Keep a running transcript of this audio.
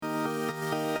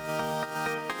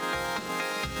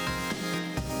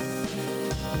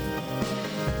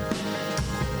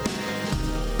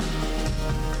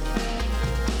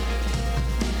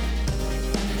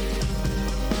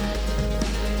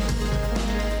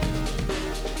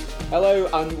Hello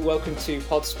and welcome to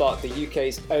PodSpot, the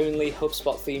UK's only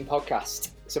HubSpot themed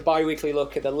podcast. It's a bi-weekly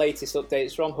look at the latest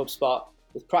updates from HubSpot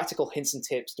with practical hints and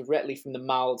tips directly from the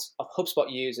mouths of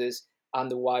HubSpot users and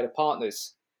the wider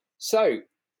partners. So,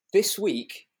 this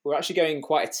week, we're actually going in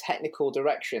quite a technical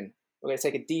direction. We're going to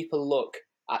take a deeper look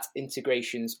at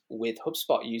integrations with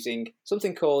HubSpot using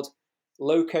something called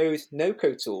low-code,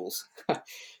 no-code tools.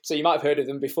 So you might have heard of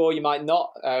them before, you might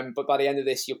not, but by the end of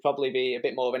this, you'll probably be a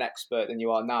bit more of an expert than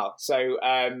you are now. So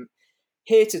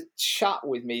here to chat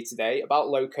with me today about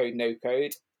low-code,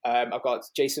 no-code, I've got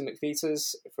Jason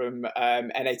McPheeters from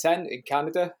NA10 in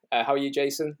Canada. How are you,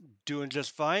 Jason? Doing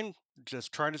just fine.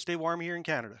 Just trying to stay warm here in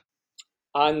Canada.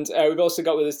 And we've also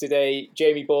got with us today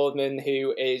Jamie Boardman,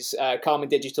 who is Carmen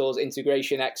Digital's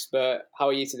integration expert. How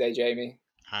are you today, Jamie?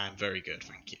 I'm very good,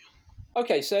 thank you.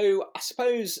 Okay, so I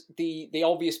suppose the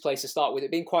obvious place to start with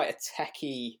it being quite a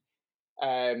techie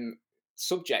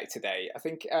subject today. I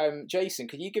think, Jason,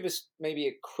 could you give us maybe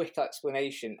a quick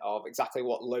explanation of exactly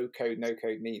what low code, no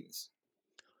code means?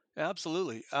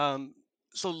 Absolutely.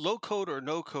 So low code or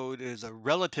no code is a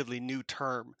relatively new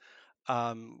term.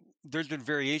 There's been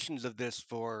variations of this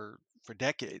for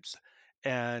decades,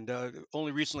 and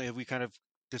only recently have we kind of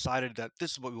decided that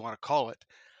this is what we want to call it.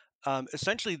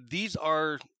 Essentially, these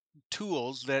are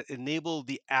tools that enable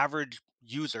the average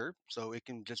user, so it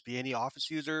can just be any office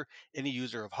user, any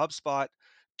user of HubSpot,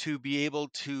 to be able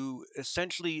to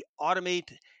essentially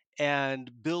automate and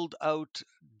build out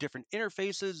different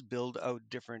interfaces, build out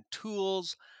different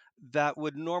tools that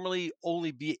would normally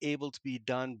only be able to be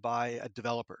done by a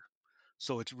developer.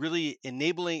 So it's really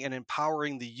enabling and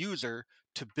empowering the user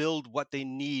to build what they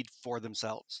need for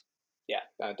themselves. Yeah,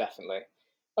 no, definitely.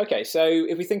 Okay, so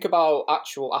if we think about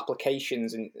actual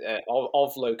applications and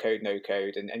of low code, no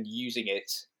code, and using it,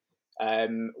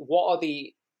 what are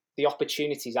the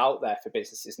opportunities out there for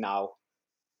businesses now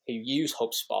who use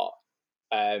HubSpot,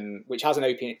 which has an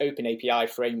open API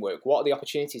framework? What are the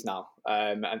opportunities now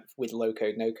and with low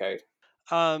code, no code?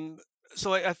 Um,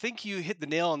 so I think you hit the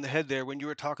nail on the head there when you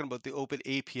were talking about the Open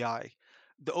API.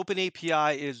 The Open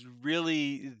API is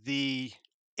really the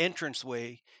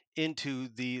entranceway into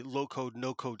the low code,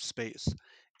 no code space.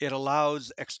 It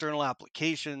allows external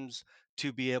applications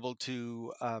to be able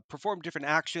to perform different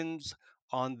actions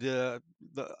on the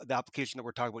application that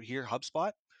we're talking about here,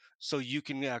 HubSpot. So you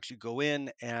can actually go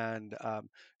in and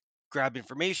grab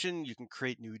information, you can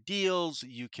create new deals,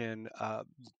 you can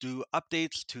do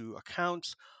updates to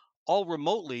accounts, all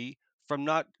remotely from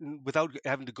not without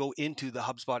having to go into the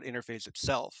HubSpot interface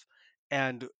itself.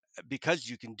 And because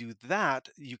you can do that,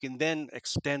 you can then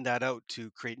extend that out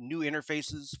to create new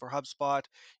interfaces for HubSpot.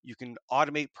 You can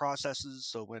automate processes.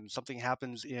 So when something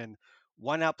happens in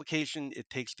one application, it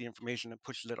takes the information and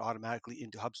pushes it automatically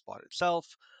into HubSpot itself.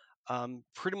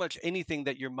 Pretty much anything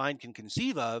that your mind can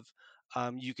conceive of,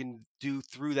 you can do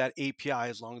through that API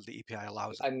as long as the API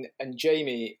allows it. And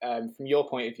Jamie, from your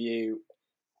point of view,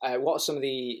 what are some of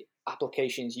the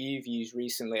applications you've used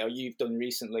recently or you've done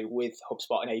recently with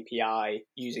HubSpot and API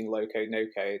using low code, no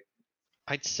code?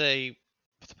 I'd say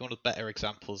one of the better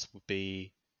examples would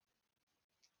be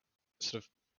sort of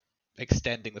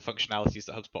extending the functionalities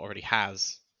that HubSpot already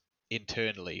has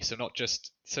internally. So not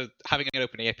just having an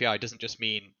open API doesn't just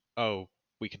mean, oh,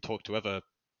 we can talk to other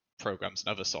programs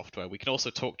and other software. We can also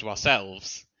talk to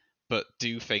ourselves, but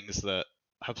do things that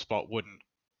HubSpot wouldn't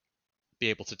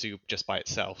be able to do just by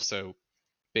itself. So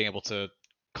being able to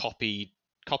copy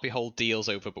whole deals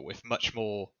over, but with much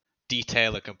more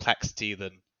detail and complexity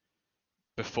than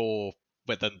before,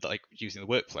 but then like using the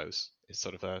workflows is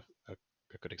sort of a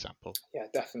good example. Yeah,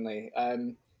 definitely. I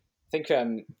think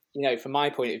from my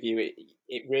point of view,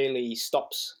 it really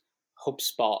stops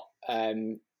HubSpot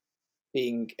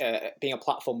being a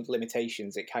platform with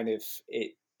limitations. It kind of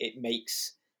it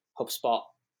makes HubSpot.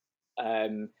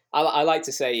 I like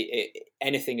to say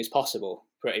anything is possible,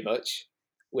 pretty much,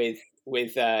 with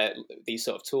these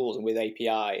sort of tools and with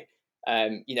API.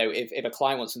 If a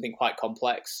client wants something quite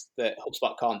complex that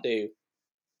HubSpot can't do,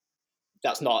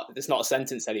 that's not a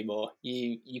sentence anymore.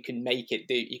 You can make it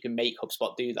do. You can make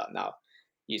HubSpot do that now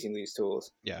using these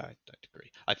tools. Yeah, I'd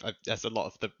agree. There's a lot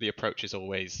of the approach is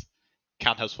always,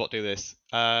 can HubSpot do this?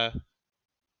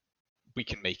 We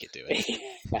can make it do it.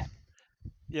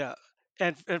 Yeah.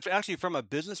 And actually, from a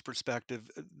business perspective,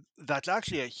 that's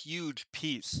actually a huge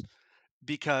piece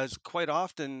because quite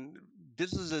often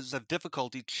businesses have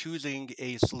difficulty choosing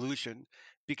a solution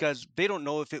because they don't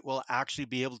know if it will actually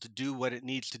be able to do what it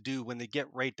needs to do when they get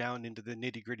right down into the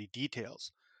nitty gritty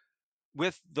details.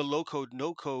 With the low code,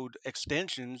 no code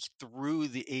extensions through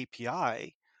the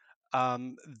API,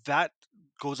 that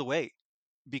goes away.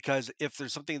 because if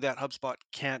there's something that HubSpot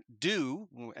can't do,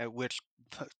 at which,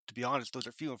 to be honest, those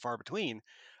are few and far between,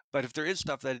 but if there is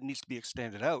stuff that it needs to be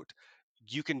extended out,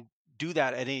 you can do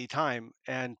that at any time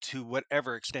and to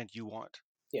whatever extent you want.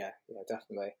 Yeah, yeah,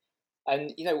 definitely.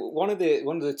 And one of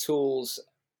the tools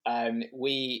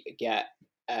we get,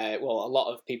 well, a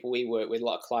lot of people we work with, a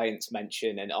lot of clients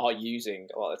mention and are using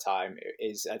a lot of the time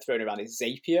is thrown around is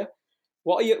Zapier.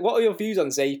 What are your views on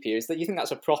Zapier? Is that you think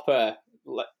that's a proper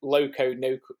low code,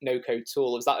 no code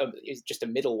tool? Is that is just a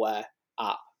middleware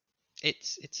app?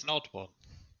 It's an odd one.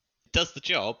 It does the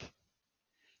job,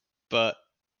 but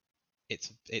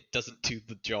it doesn't do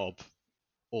the job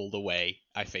all the way.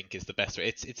 I think is the best way.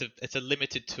 It's a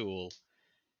limited tool,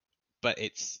 but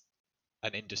it's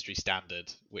an industry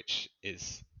standard, which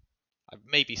is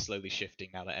maybe slowly shifting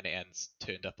now that NAN's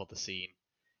turned up on the scene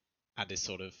and is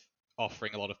sort of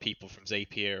offering a lot of people from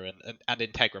Zapier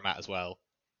and Integromat as well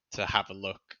to have a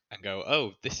look and go,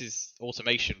 oh, this is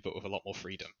automation, but with a lot more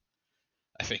freedom,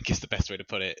 I think is the best way to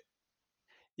put it.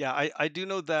 Yeah, I do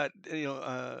know that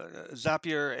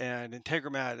Zapier and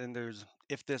Integromat, and there's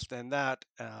if this then that.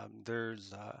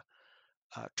 There's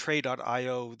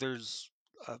Tray.io. There's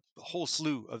a whole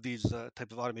slew of these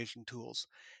type of automation tools,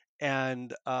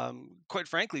 and quite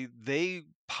frankly, they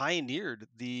pioneered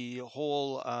the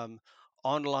whole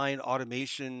online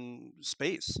automation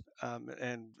space,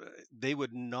 and they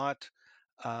would not.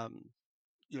 Um,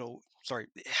 Sorry,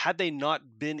 had they not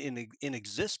been in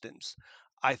existence,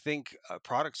 I think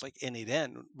products like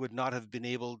N8N would not have been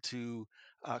able to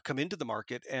come into the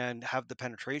market and have the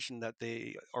penetration that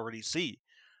they already see.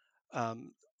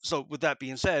 Um, so with that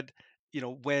being said,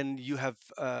 when you have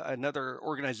another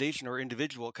organization or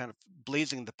individual kind of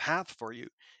blazing the path for you,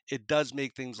 it does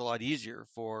make things a lot easier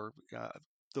for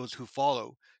those who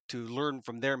follow to learn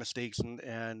from their mistakes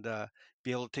and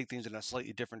be able to take things in a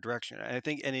slightly different direction. And I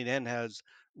think NNN has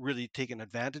really taken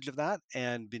advantage of that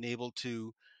and been able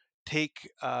to take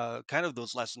kind of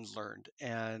those lessons learned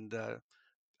and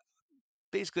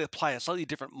basically apply a slightly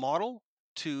different model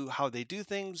to how they do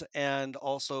things and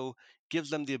also gives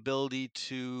them the ability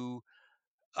to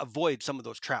avoid some of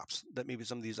those traps that maybe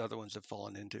some of these other ones have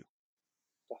fallen into.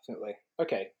 Definitely.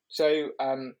 Okay, so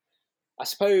I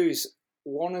suppose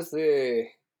one of the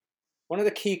one of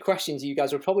the key questions you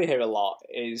guys will probably hear a lot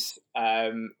is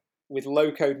with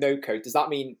low code, no code. Does that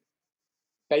mean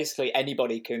basically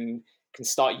anybody can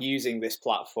start using this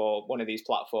platform, one of these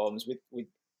platforms, with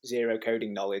zero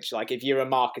coding knowledge? Like if you're a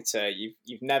marketer,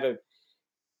 you've never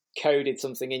coded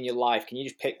something in your life, can you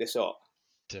just pick this up?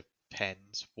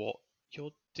 Depends what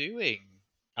you're doing.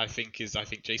 I think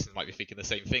Jason might be thinking the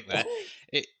same thing there.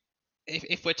 It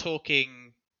if we're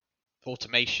talking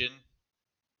automation,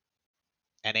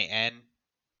 NAN,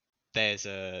 there's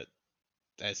a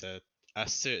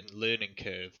certain learning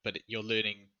curve, but you're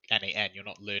learning NAN, you're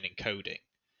not learning coding.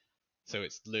 So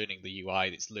it's learning the UI,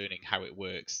 it's learning how it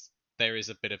works. There is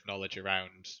a bit of knowledge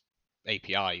around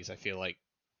APIs. I feel like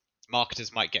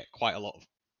marketers might get quite a lot of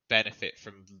benefit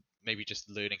from maybe just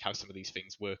learning how some of these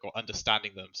things work or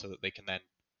understanding them so that they can then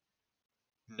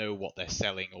know what they're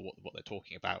selling or what they're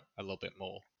talking about a little bit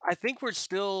more. I think we're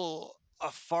still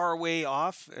a far way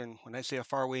off, and when I say a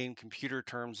far way in computer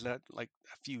terms, that like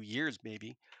a few years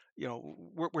maybe.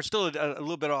 We're still a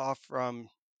little bit off from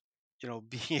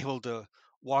being able to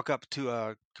walk up to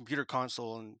a computer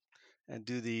console and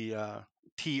do the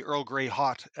tea Earl Grey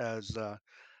hot, as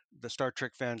the Star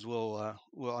Trek fans will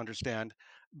understand.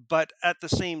 But at the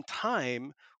same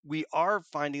time, we are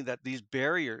finding that these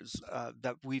barriers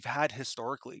that we've had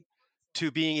historically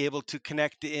to being able to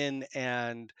connect in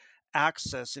and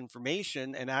access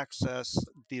information and access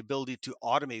the ability to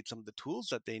automate some of the tools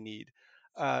that they need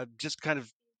just kind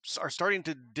of are starting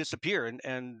to disappear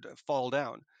and fall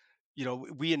down.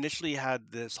 We initially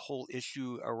had this whole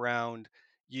issue around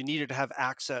you needed to have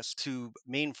access to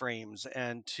mainframes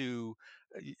and to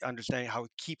understanding how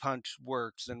key punch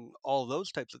works and all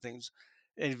those types of things.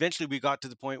 And eventually we got to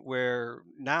the point where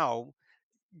now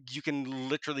you can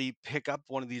literally pick up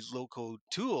one of these low code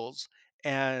tools,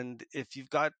 and if you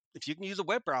can use a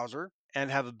web browser and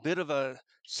have a bit of a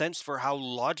sense for how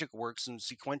logic works and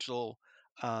sequential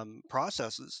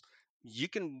processes, you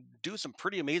can do some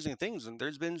pretty amazing things. And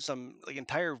there's been some like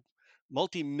entire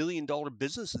multi-million dollar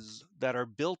businesses that are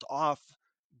built off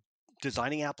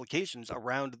designing applications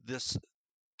around this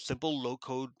simple low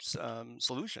code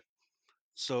solution.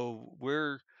 So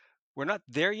we're not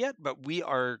there yet, but we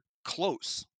are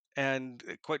close. And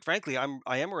quite frankly,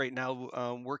 I am right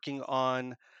now working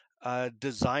on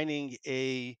designing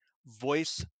a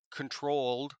voice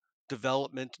controlled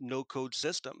development no code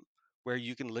system where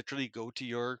you can literally go to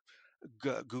your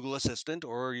Google Assistant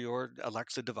or your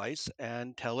Alexa device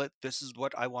and tell it, this is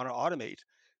what I want to automate,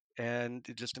 and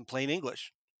just in plain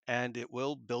English, and it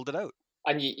will build it out.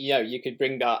 And you could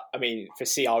bring that. I mean, for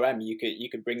CRM, you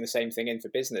could bring the same thing in for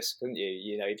business, couldn't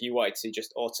you? If you wanted to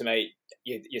just automate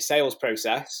your sales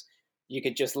process, you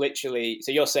could just literally.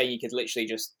 So you're saying you could literally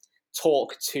just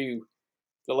talk to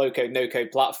the low code, no code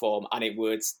platform, and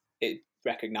it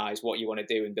recognize what you want to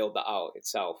do and build that out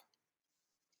itself.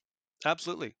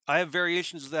 Absolutely. I have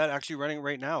variations of that actually running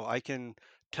right now. I can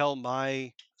tell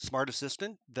my smart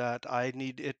assistant that I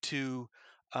need it to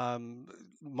um,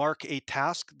 mark a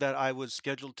task that I was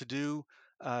scheduled to do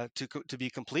to be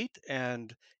complete,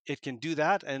 and it can do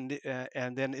that. And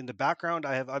then in the background,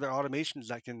 I have other automations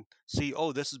that can see,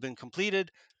 oh, this has been completed,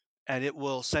 and it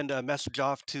will send a message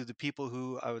off to the people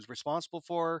who I was responsible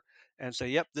for and say,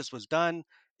 yep, this was done.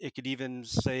 It could even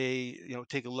say,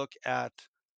 take a look at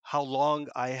how long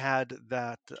I had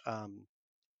that,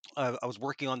 I was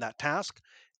working on that task,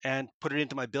 and put it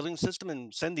into my billing system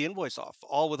and send the invoice off,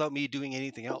 all without me doing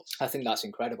anything else. I think that's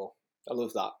incredible. I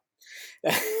love that.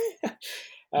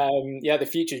 Yeah, the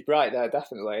future's bright there,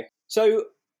 definitely. So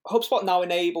HubSpot now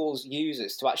enables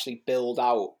users to actually build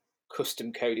out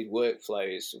custom coded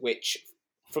workflows, which,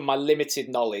 from my limited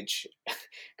knowledge,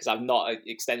 because I've not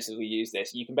extensively used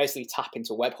this, you can basically tap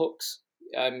into webhooks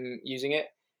using it.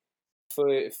 For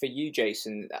you,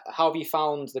 Jason, how have you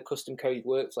found the custom coded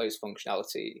workflows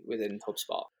functionality within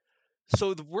HubSpot?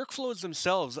 So the workflows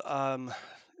themselves,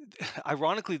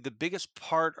 ironically, the biggest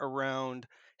part around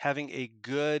having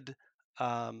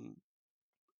um,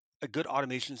 a good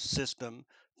automation system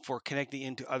for connecting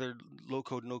into other low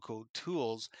code, no code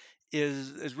tools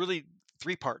is really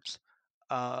three parts.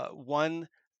 One,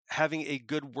 having a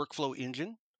good workflow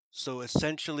engine. So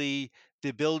essentially, the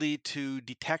ability to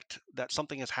detect that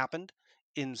something has happened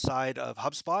inside of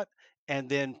HubSpot and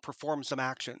then perform some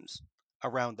actions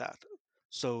around that.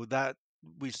 So that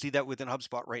we see that within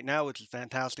HubSpot right now, which is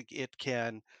fantastic. It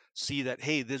can see that,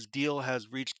 hey, this deal has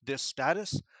reached this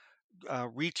status,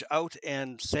 reach out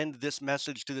and send this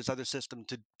message to this other system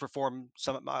to perform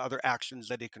some other actions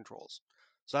that it controls.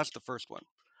 So that's the first one.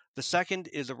 The second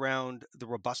is around the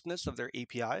robustness of their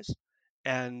APIs.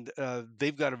 And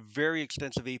they've got a very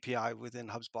extensive API within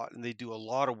HubSpot, and they do a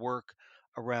lot of work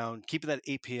around keeping that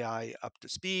API up to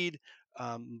speed,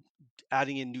 um,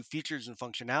 adding in new features and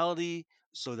functionality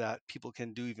so that people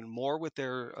can do even more with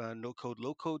their no code,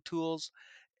 low code tools,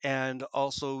 and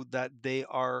also that they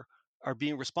are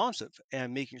being responsive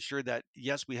and making sure that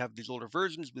yes, we have these older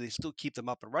versions, but they still keep them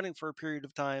up and running for a period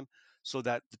of time so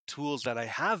that the tools that I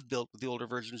have built with the older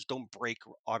versions don't break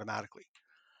automatically.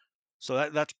 So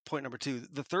that's point number two.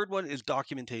 The third one is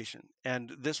documentation.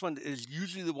 And this one is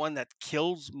usually the one that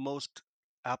kills most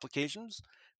applications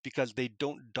because they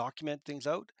don't document things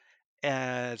out,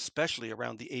 and especially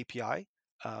around the API.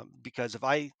 Because if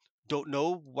I don't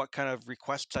know what kind of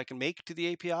requests I can make to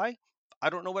the API, I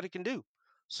don't know what it can do.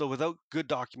 So without good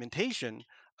documentation,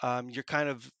 you're kind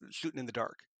of shooting in the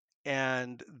dark.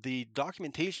 And the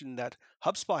documentation that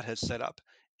HubSpot has set up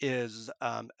is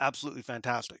absolutely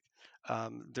fantastic.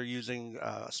 They're using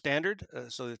standard,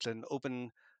 so it's an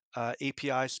open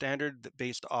API standard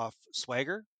based off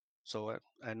Swagger. So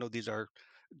I know these are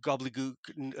gobbledygook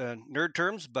nerd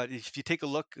terms, but if you take a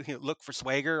look, look for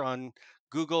Swagger on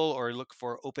Google or look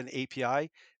for Open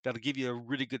API, that'll give you a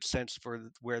really good sense for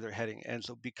where they're heading. And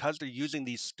so because they're using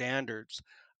these standards,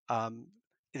 um,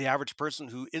 the average person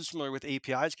who is familiar with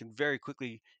APIs can very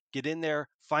quickly get in there,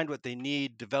 find what they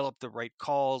need, develop the right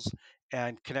calls,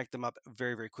 and connect them up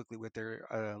very, very quickly with their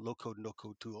low code, no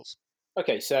code tools.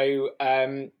 Okay, so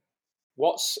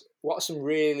what's some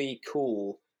really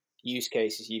cool use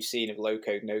cases you've seen of low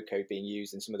code, no code being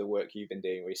used in some of the work you've been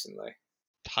doing recently?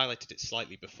 Highlighted it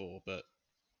slightly before, but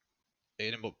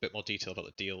in a bit more detail about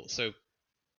the deal. So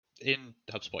in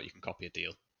HubSpot, you can copy a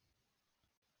deal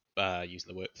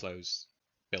using the workflows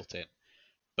built in,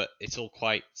 but it's all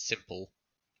quite simple.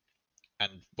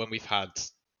 And when we've had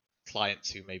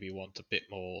clients who maybe want a bit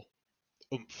more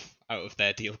oomph out of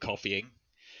their deal copying,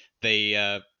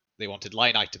 they wanted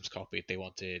line items copied, they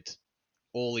wanted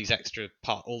all these extra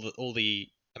all the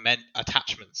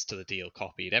attachments to the deal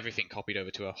copied, everything copied over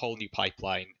to a whole new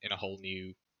pipeline in a whole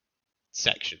new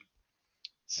section.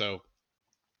 So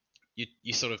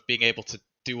you sort of being able to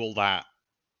do all that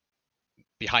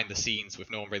behind the scenes with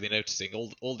no one really noticing.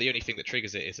 All the only thing that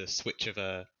triggers it is a switch of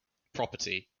a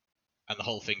property, and the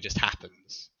whole thing just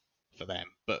happens for them.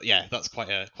 But yeah, that's quite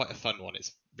a fun one.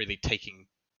 It's really taking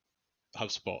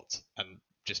HubSpot and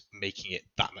just making it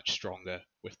that much stronger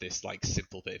with this like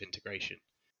simple bit of integration.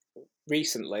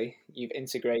 Recently, you've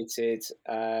integrated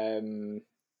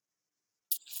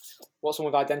What's one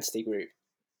with Identity Group?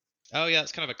 Oh yeah,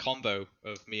 it's kind of a combo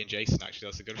of me and Jason. Actually,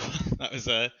 that's a good one. That was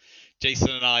Jason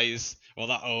and I's. Well,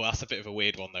 that's a bit of a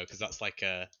weird one though, because that's like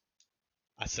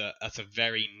that's a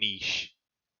very niche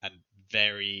and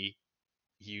very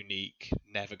unique,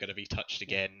 never going to be touched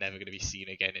again, never going to be seen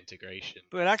again integration.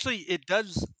 But actually, it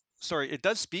does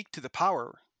speak to the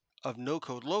power of no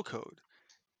code, low code.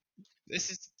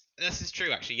 This is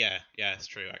true, actually. Yeah, it's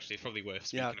true. Actually, it's probably worth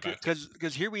speaking about it.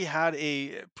 Because here we had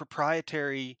a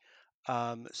proprietary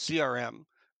CRM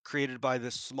created by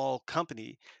this small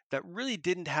company that really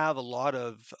didn't have a lot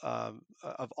of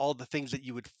all the things that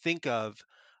you would think of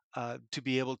to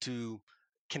be able to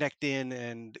connect in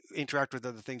and interact with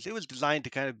other things. It was designed to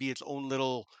kind of be its own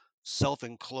little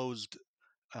self-enclosed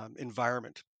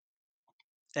environment.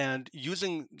 And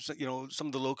using some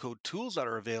of the low code tools that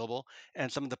are available and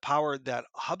some of the power that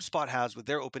HubSpot has with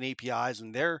their open APIs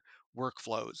and their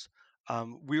workflows,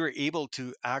 we were able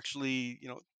to actually,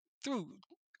 through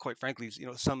quite frankly,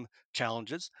 some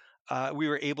challenges, we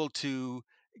were able to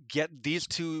get these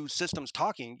two systems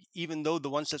talking, even though the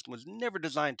one system was never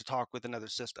designed to talk with another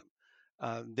system.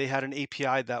 They had an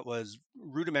API that was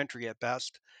rudimentary at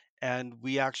best, and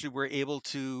we actually were able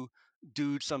to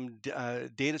do some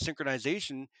data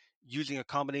synchronization using a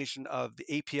combination of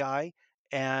the API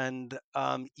and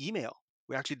email.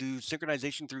 We actually do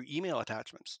synchronization through email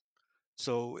attachments.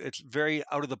 So it's very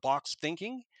out of the box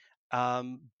thinking.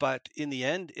 But in the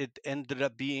end, it ended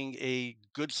up being a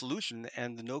good solution.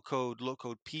 And the no code, low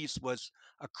code piece was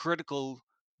a critical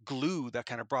glue that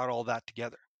kind of brought all that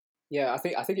together. Yeah, I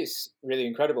think it's really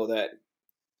incredible that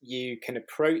you can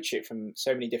approach it from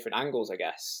so many different angles, I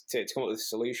guess, to come up with a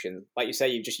solution. Like you say,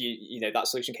 you know, that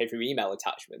solution came through email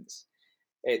attachments.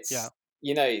 It's,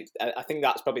 you know, I think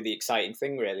that's probably the exciting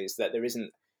thing really, is that there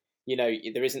isn't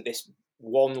this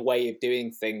one way of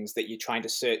doing things that you're trying to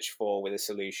search for with a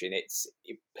solution.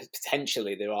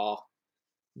 Potentially there are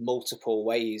multiple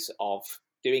ways of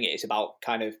doing it. It's about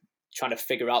kind of trying to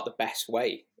figure out the best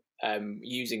way,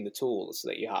 using the tools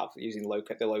that you have, using the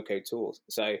low code tools.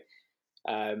 So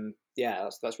yeah,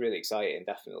 that's really exciting,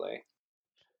 definitely.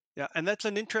 Yeah, and that's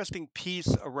an interesting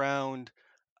piece around,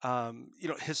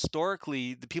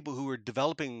 historically, the people who were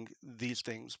developing these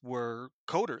things were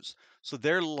coders. So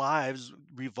their lives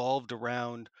revolved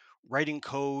around writing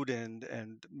code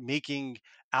and making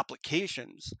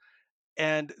applications.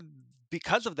 And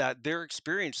because of that, their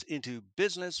experience into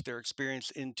business, their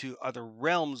experience into other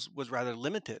realms was rather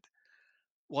limited.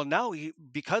 Well, now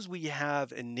because we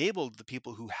have enabled the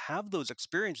people who have those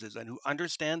experiences and who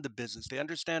understand the business, they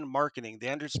understand marketing, they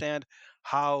understand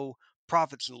how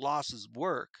profits and losses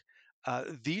work.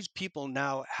 These people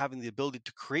now having the ability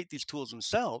to create these tools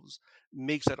themselves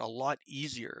makes it a lot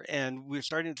easier, and we're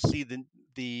starting to see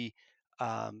the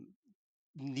um,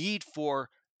 need for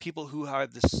people who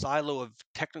have this silo of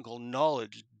technical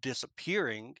knowledge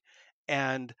disappearing,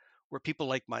 and where people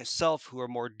like myself who are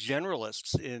more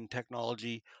generalists in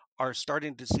technology are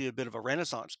starting to see a bit of a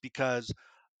renaissance, because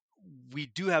we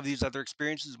do have these other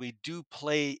experiences, we do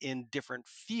play in different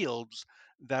fields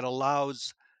that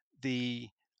allows the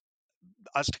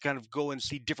us to kind of go and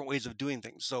see different ways of doing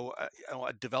things. So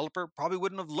a developer probably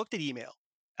wouldn't have looked at email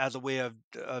as a way of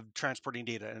transporting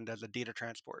data and as a data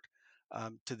transport.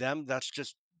 To them, that's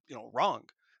just wrong.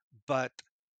 But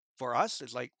for us,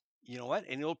 it's like, you know what,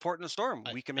 any old port in the storm,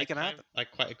 we can make it happen. I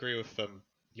quite agree with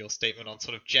your statement on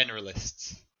sort of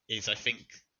generalists. Is I think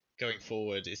going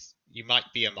forward is you might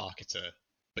be a marketer,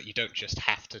 but you don't just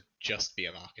have to just be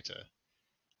a marketer.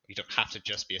 You don't have to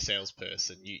just be a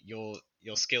salesperson.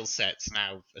 Your skill sets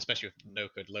now, especially with no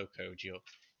code, low code,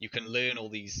 you can learn all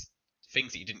these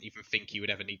things that you didn't even think you would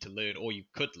ever need to learn, or you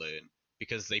could learn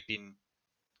because they've been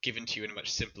given to you in a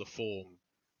much simpler form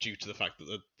due to the fact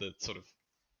that the sort of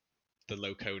the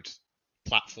low code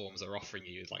platforms are offering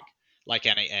you like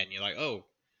N8N. You're like, oh,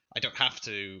 I don't have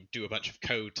to do a bunch of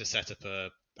code to set up a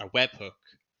webhook.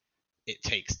 It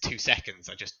takes 2 seconds.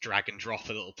 I just drag and drop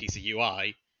a little piece of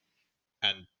UI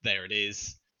and there it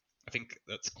is. I think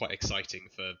that's quite exciting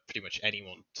for pretty much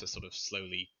anyone to sort of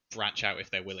slowly branch out if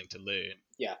they're willing to learn.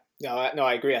 Yeah, no,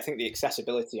 I agree. I think the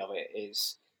accessibility of it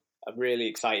is a really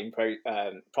exciting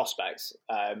prospect,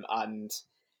 and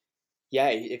yeah,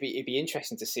 it'd be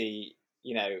interesting to see,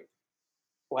 you know,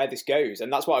 where this goes,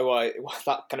 and that's why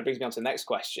that kind of brings me on to the next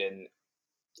question.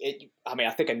 I mean,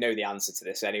 I think I know the answer to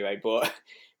this anyway, but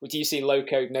do you see low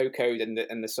code, no code,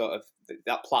 and the sort of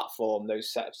that platform,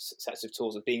 those sets of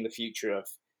tools as being the future of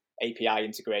API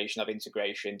integration,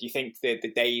 Do you think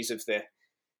the days of the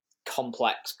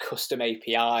complex custom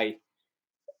API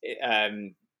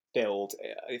build,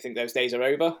 I think those days are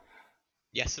over?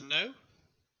 Yes and no.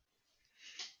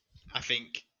 I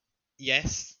think,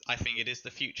 yes, I think it is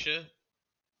the future,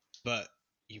 but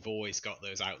you've always got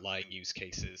those outlying use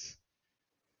cases.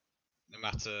 No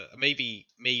matter, maybe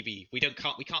we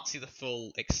can't see the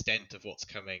full extent of what's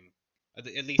coming. At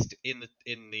least in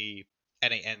the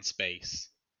NAN space,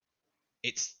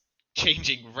 it's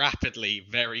changing rapidly,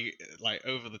 very like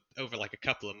over like a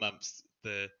couple of months.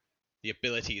 The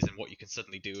abilities and what you can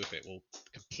suddenly do with it will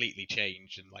completely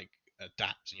change and like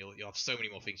adapt, and you'll have so many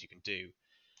more things you can do.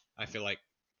 I feel like,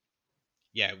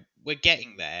 yeah, we're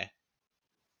getting there,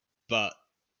 but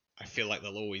I feel like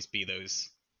there'll always be those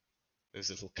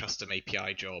little custom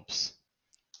API jobs.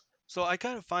 So I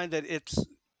kind of find that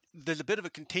there's a bit of a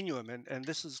continuum, and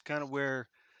this is kind of where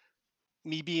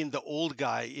me being the old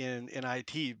guy in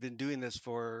IT, been doing this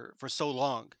for so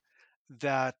long,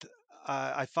 that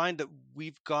I find that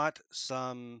we've got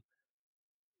some.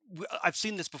 I've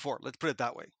seen this before. Let's put it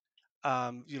that way.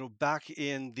 Back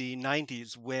in the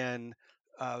 '90s when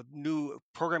new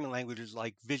programming languages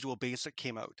like Visual Basic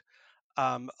came out,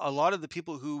 a lot of the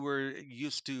people who were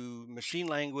used to machine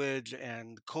language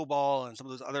and COBOL and some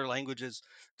of those other languages,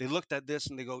 they looked at this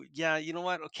and they go, "Yeah, you know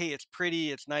what? Okay, it's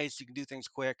pretty, it's nice, you can do things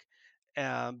quick,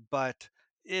 but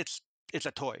it's it's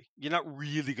a toy. You're not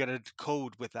really going to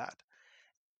code with that."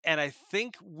 And I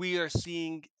think we are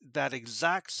seeing that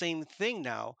exact same thing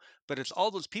now, but it's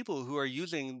all those people who are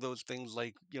using those things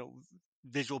like,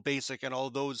 Visual Basic and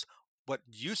all those what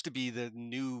used to be the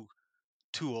new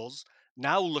tools,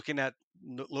 now looking at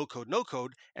low code, no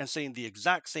code, and saying the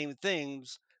exact same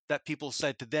things that people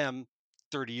said to them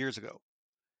 30 years ago.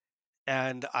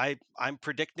 And I'm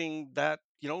predicting that,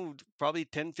 probably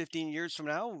 10, 15 years from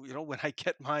now, when I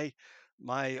get my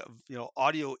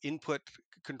audio input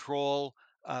control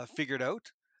figured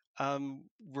out,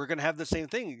 we're going to have the same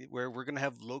thing where we're going to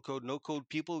have low code, no code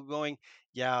people going,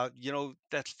 yeah,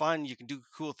 that's fun. You can do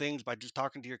cool things by just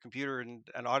talking to your computer and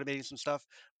automating some stuff,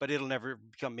 but it'll never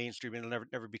become mainstream. It'll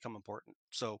never become important.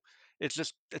 So it's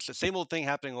the same old thing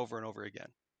happening over and over again.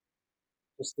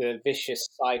 Just the vicious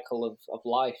cycle of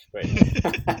life, pretty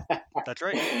much. That's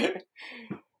right.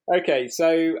 Okay,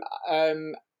 so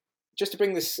just to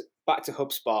bring this back to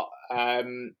HubSpot,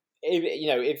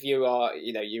 if you are,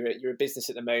 you're a business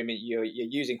at the moment, you're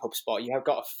using HubSpot, you have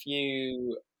got a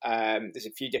few. There's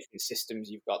a few different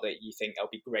systems you've got that you think it'll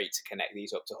be great to connect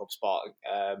these up to HubSpot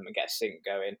and get a sync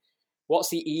going. What's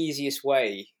the easiest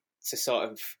way to sort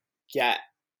of get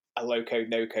a low code,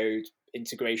 no code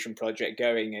integration project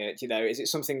going? Is it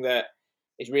something that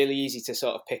is really easy to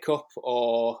sort of pick up,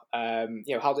 or how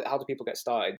do people get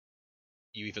started?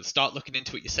 You either start looking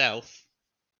into it yourself,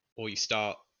 or you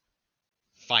start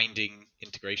finding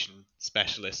integration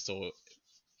specialists who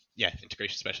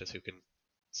can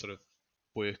sort of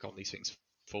work on these things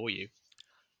for you.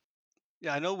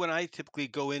 Yeah, I know when I typically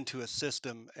go into a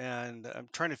system and I'm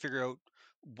trying to figure out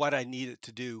what I need it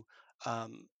to do,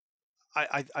 um,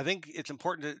 I think it's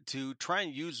important to try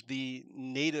and use the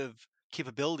native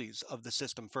capabilities of the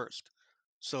system first.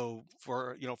 So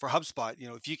for HubSpot,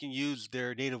 if you can use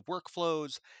their native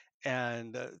workflows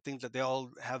and things that they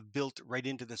all have built right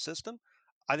into the system,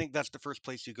 I think that's the first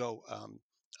place you go.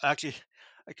 Actually,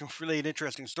 I can relate an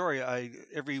interesting story. I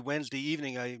Every Wednesday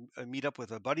evening I meet up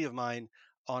with a buddy of mine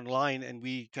online, and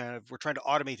we're trying to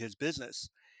automate his business,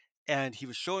 and he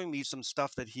was showing me some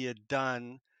stuff that he had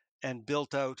done and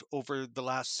built out over the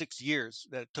last 6 years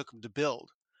that it took him to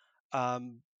build.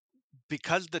 Um,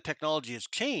 because the technology has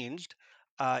changed,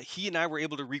 he and I were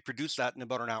able to reproduce that in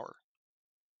about an hour.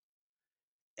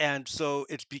 And so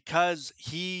it's because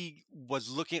he was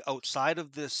looking outside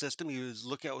of the system, he was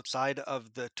looking outside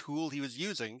of the tool he was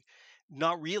using,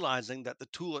 not realizing that the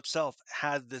tool itself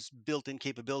had this built-in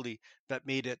capability that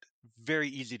made it very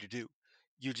easy to do.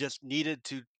 You just needed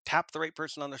to tap the right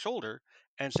person on the shoulder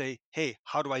and say, "Hey,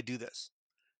 how do I do this?"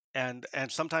 And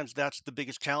sometimes that's the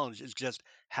biggest challenge, is just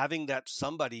having that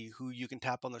somebody who you can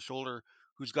tap on the shoulder,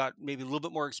 who's got maybe a little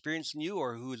bit more experience than you,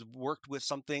 or who's worked with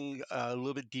something a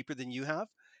little bit deeper than you have,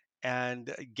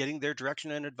 and getting their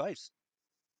direction and advice.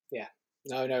 Yeah,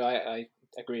 no, I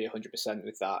agree 100%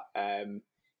 with that. And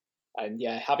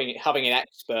yeah, having an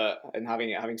expert and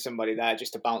having somebody there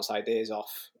just to bounce ideas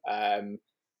off,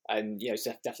 and it's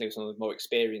definitely someone with more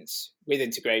experience with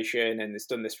integration and has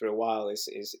done this for a while is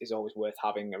always worth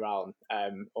having around,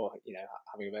 or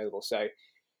having available. So,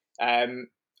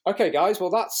 okay, guys,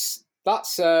 well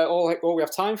that's all we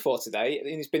have time for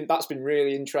today. That's been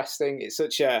really interesting. It's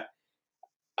such a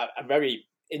very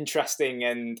interesting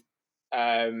and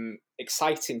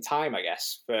exciting time, I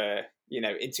guess, for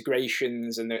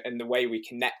integrations and the way we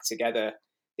connect together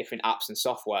different apps and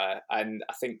software. And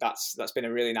I think that's been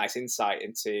a really nice insight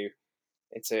into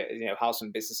into how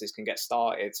some businesses can get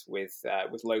started with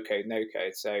low code, no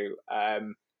code. So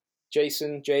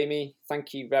Jason, Jamie,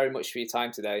 thank you very much for your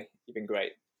time today. You've been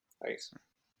great. Thanks.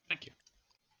 Thank you.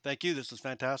 Thank you. This was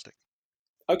fantastic.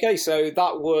 Okay, so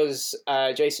that was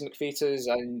Jason McPheeters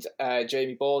and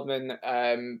Jamie Boardman,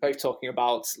 both talking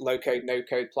about low-code,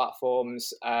 no-code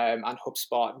platforms and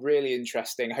HubSpot. Really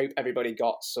interesting. I hope everybody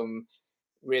got some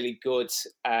really good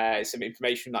some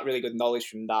information, that really good knowledge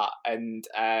from that. And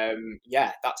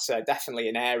that's definitely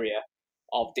an area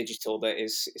of digital that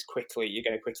is quickly, you're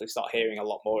going to quickly start hearing a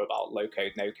lot more about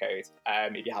low-code, no-code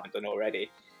if you haven't done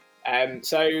already.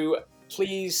 So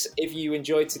please, if you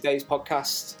enjoyed today's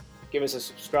podcast, give us a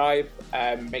subscribe.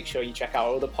 Make sure you check out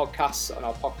our other podcasts on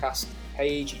our podcast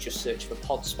page. You just search for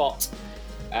PodSpot.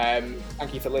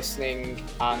 Thank you for listening,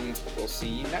 and we'll see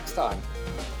you next time.